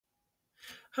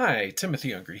Hi, Timothy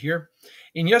Younger here.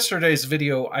 In yesterday's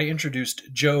video, I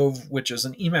introduced Jove, which is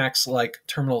an Emacs-like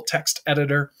terminal text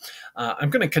editor. I'm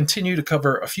going to continue to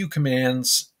cover a few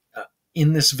commands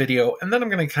in this video, and then I'm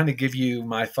going to kind of give you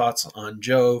my thoughts on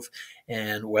Jove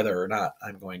and whether or not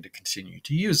I'm going to continue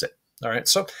to use it. All right,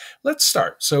 so let's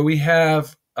start. So we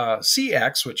have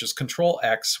CX, which is Control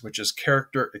X, which is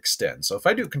character extend. So if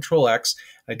I do Control X,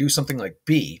 I do something like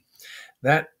B,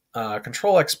 that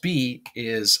Control XB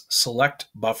is select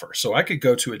buffer. So I could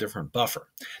go to a different buffer.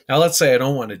 Now let's say I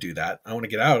don't want to do that. I want to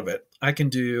get out of it. I can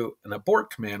do an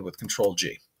abort command with Control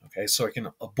G. Okay, so I can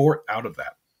abort out of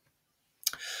that.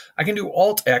 I can do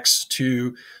Alt X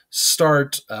to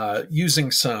start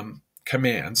using some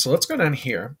commands. So let's go down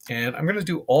here and I'm going to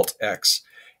do Alt X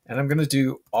and I'm going to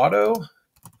do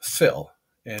Autofill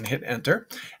and hit enter.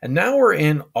 And now we're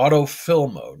in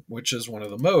Autofill mode, which is one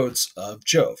of the modes of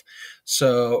Jove.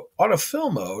 So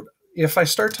Autofill mode, if I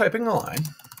start typing a line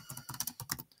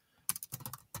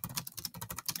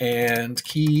and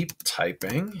keep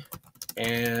typing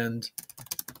and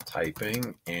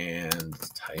typing and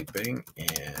typing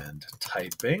and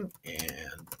typing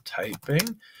and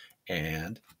typing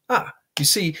and you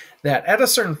see that at a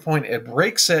certain point it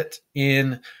breaks it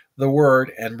in the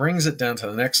word and brings it down to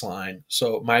the next line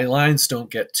so my lines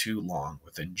don't get too long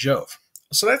within Jove.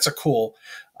 So that's a cool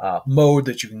mode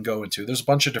that you can go into. There's a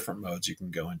bunch of different modes you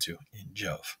can go into in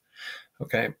Jove.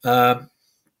 Okay.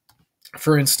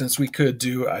 For instance, we could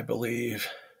do, I believe,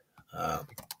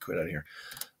 quit out of here,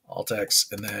 Alt X,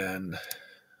 and then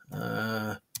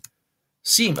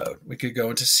C mode. We could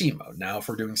go into C mode. Now, if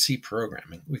we're doing C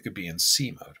programming, we could be in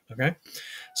C mode. Okay,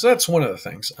 so that's one of the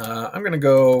things. I'm going to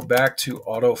go back to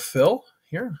autofill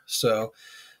here. So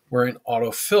we're in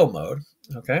autofill mode.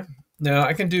 Okay, now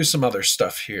I can do some other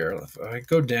stuff here. If I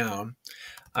go down,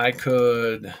 I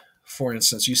could, for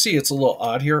instance, you see it's a little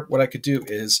odd here. What I could do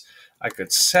is I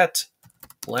could set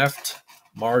left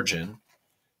margin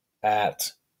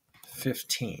at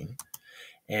 15.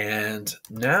 And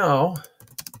now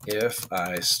if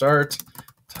I start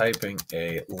typing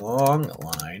a long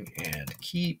line and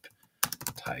keep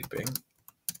typing,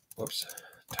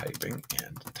 typing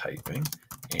and typing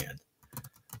and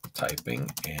typing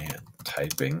and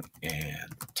typing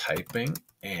and typing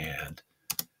and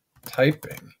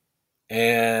typing,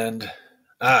 and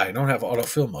I don't have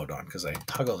autofill mode on because I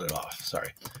toggled it off,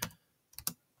 sorry.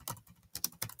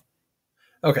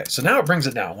 Okay, so now it brings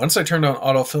it down. Once I turned on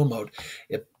autofill mode,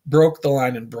 it broke the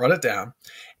line and brought it down.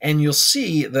 And you'll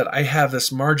see that I have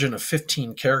this margin of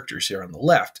 15 characters here on the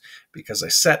left because I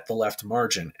set the left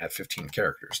margin at 15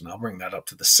 characters. And I'll bring that up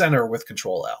to the center with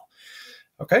Control L.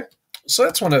 Okay, so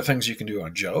that's one of the things you can do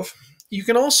on Jove. You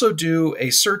can also do a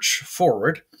search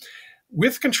forward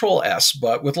with Control S,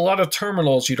 but with a lot of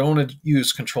terminals, you don't want to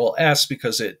use Control S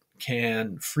because it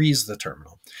can freeze the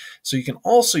terminal. So you can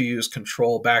also use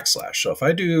Control \. So if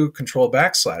I do Control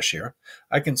 \ here,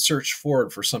 I can search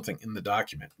forward for something in the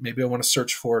document. Maybe I want to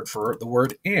search forward for the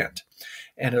word and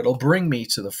it'll bring me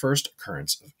to the first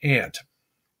occurrence of and.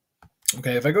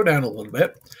 Okay, if I go down a little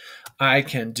bit, I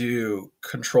can do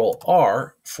Control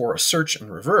R for a search in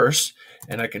reverse,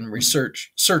 and I can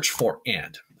search for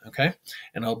and. Okay,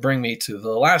 and it'll bring me to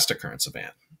the last occurrence of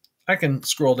and. I can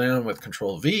scroll down with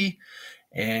Control V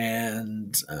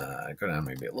and go down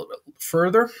maybe a little bit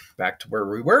further back to where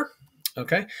we were.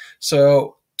 Okay,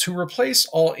 so to replace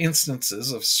all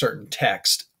instances of certain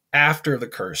text after the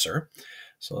cursor,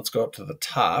 so let's go up to the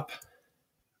top.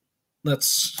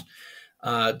 Let's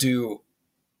do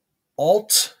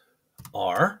Alt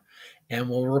R, and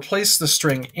we'll replace the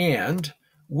string and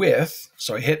with,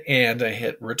 so I hit and, I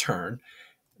hit return,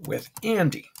 with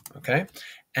Andy. Okay,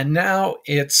 and now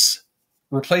it's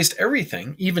replaced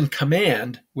everything, even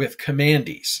command, with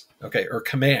commandees, okay, or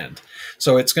command.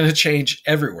 So it's going to change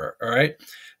everywhere, all right?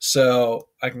 So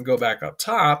I can go back up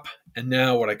top, and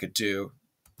now what I could do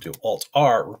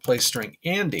Alt-R, replace string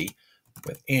Andy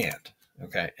with and,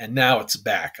 okay? And now it's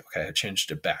back, okay? I changed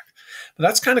it back. But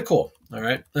that's kind of cool, all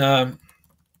right?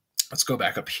 Let's go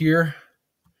back up here.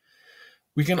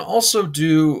 We can also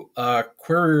do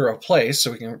query replace,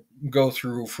 so we can go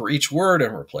through for each word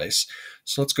and replace.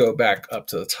 So let's go back up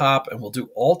to the top and we'll do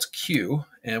Alt Q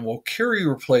and we'll query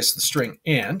replace the string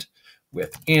and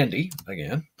with Andy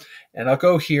again. And I'll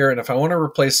go here, and if I want to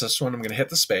replace this one, I'm going to hit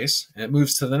the space and it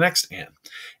moves to the next and.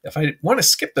 If I want to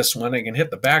skip this one, I can hit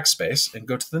the backspace and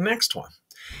go to the next one.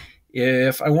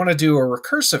 If I want to do a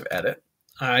recursive edit,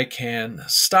 I can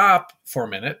stop for a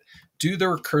minute, do the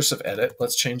recursive edit.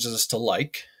 Let's change this to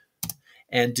like,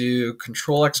 and do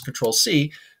Control X, Control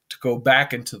C to go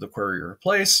back into the query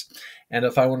replace. And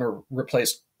if I want to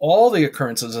replace all the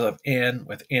occurrences of and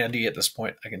with Andy at this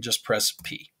point, I can just press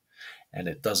P, and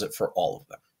it does it for all of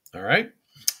them. All right.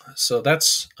 So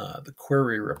that's the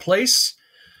query replace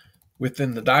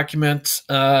within the document.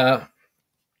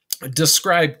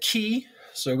 Describe key.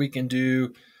 So we can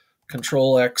do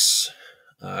Control X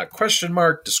question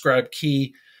mark, describe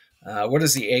key. What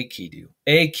does the A key do?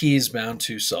 A key is bound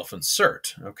to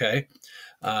self-insert. Okay.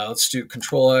 Let's do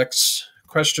Control X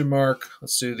question mark.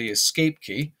 Let's do the escape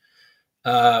key.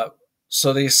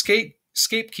 So the escape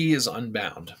key is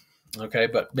unbound. Okay,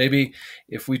 but maybe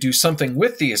if we do something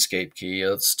with the escape key,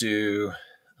 let's do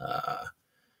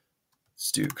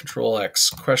Control X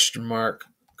question mark,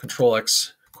 Control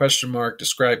X question mark,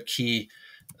 describe key,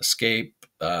 escape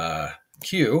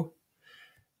Q.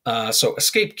 So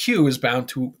escape Q is bound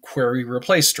to query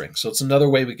replace string. So it's another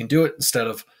way we can do it. Instead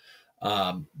of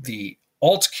the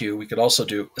alt Q, we could also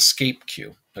do escape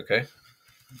Q. Okay.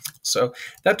 So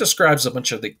that describes a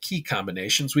bunch of the key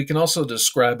combinations. We can also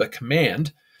describe a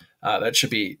command. That should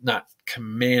be not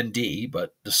Command D,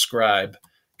 but describe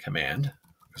command,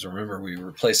 because remember we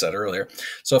replaced that earlier.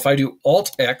 So if I do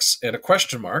Alt X and a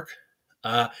question mark,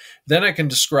 then I can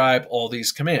describe all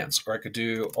these commands. Or I could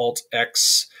do Alt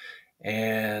X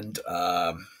and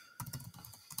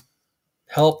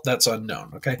help, that's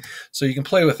unknown. Okay, so you can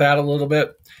play with that a little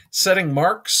bit. Setting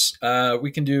marks, we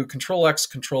can do Control X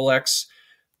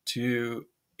to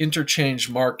interchange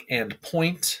mark and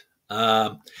point.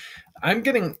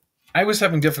 I was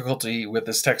having difficulty with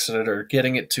this text editor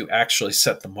getting it to actually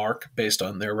set the mark based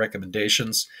on their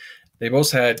recommendations. They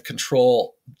both had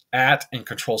Control at and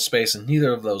Control space, and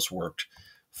neither of those worked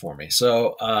for me.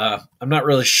 So I'm not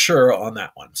really sure on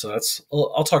that one. So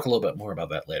I'll talk a little bit more about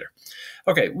that later.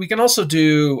 Okay, we can also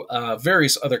do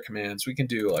various other commands. We can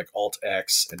do like Alt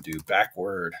X and do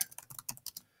backward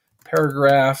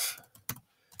paragraph.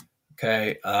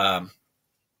 Okay,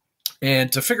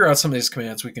 and to figure out some of these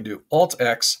commands, we can do Alt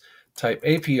X, type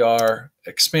APR,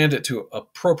 expand it to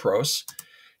apropos,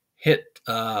 hit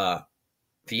the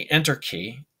Enter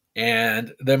key,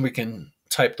 and then we can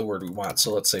type the word we want.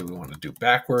 So let's say we want to do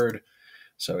backward.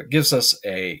 So it gives us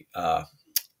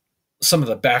some of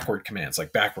the backward commands,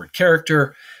 like backward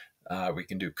character. We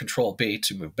can do Control B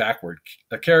to move backward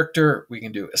a character. We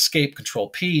can do Escape Control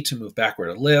P to move backward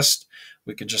a list.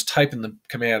 We can just type in the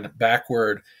command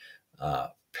backward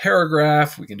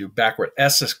paragraph. We can do backward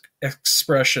S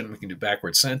expression. We can do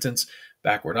backward sentence,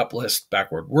 backward uplist,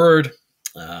 backward word.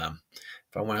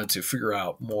 If I wanted to figure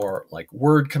out more like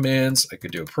word commands, I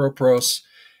could do apropos,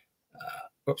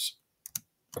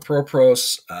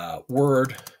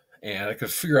 word, and I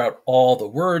could figure out all the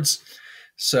words.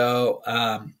 So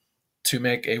to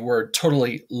make a word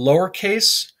totally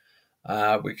lowercase,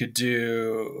 we could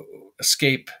do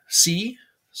escape C.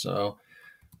 So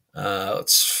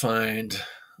let's find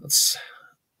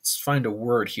a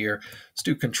word here. Let's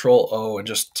do Control O and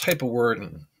just type a word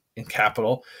in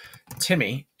capital,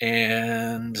 Timmy.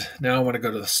 And now I want to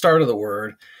go to the start of the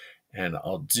word, and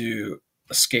I'll do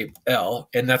escape L,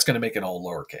 and that's going to make it all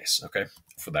lowercase, okay,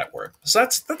 for that word. So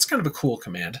that's kind of a cool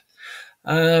command.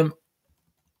 Let's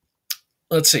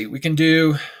see, we can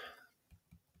do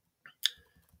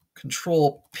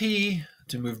Control P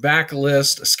to move back a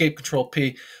list, escape Control P,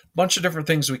 a bunch of different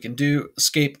things we can do.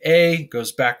 Escape A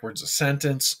goes backwards a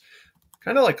sentence,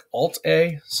 kind of like Alt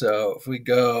A. So if we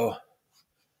go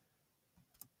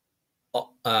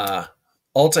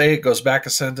Alt A goes back a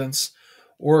sentence,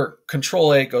 or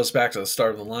Control A goes back to the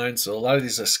start of the line. So a lot of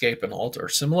these escape and Alt are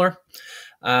similar.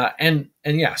 And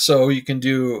yeah, so you can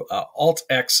do Alt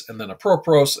X and then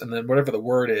apropos and then whatever the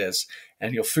word is,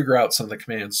 and you'll figure out some of the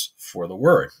commands for the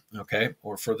word, okay,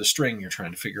 or for the string you're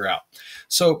trying to figure out.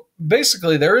 So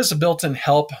basically there is a built-in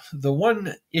help. The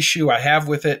one issue I have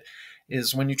with it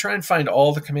is when you try and find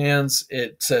all the commands,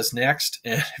 it says next,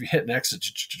 and if you hit next, it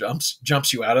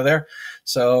jumps you out of there.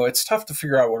 So it's tough to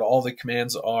figure out what all the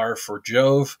commands are for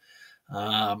Jove.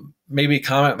 Maybe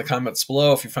comment in the comments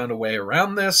below if you found a way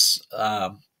around this.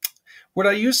 Would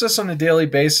I use this on a daily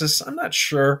basis? I'm not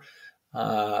sure.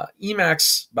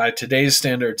 Emacs, by today's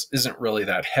standards, isn't really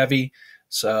that heavy.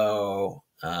 So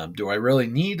do I really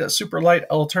need a super light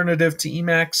alternative to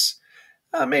Emacs?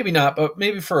 Maybe not, but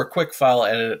maybe for a quick file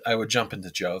edit, I would jump into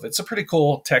Jove. It's a pretty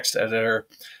cool text editor,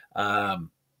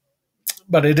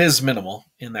 but it is minimal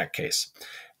in that case.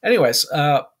 Anyways,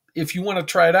 if you want to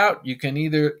try it out, you can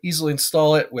either easily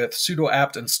install it with sudo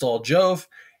apt install Jove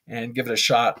and give it a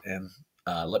shot, and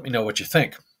let me know what you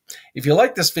think. If you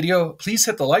like this video, please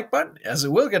hit the like button, as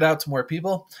it will get out to more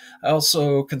people. I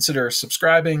also consider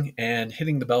subscribing and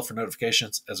hitting the bell for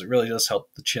notifications, as it really does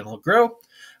help the channel grow.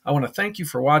 I want to thank you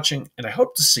for watching, and I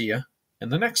hope to see you in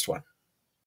the next one.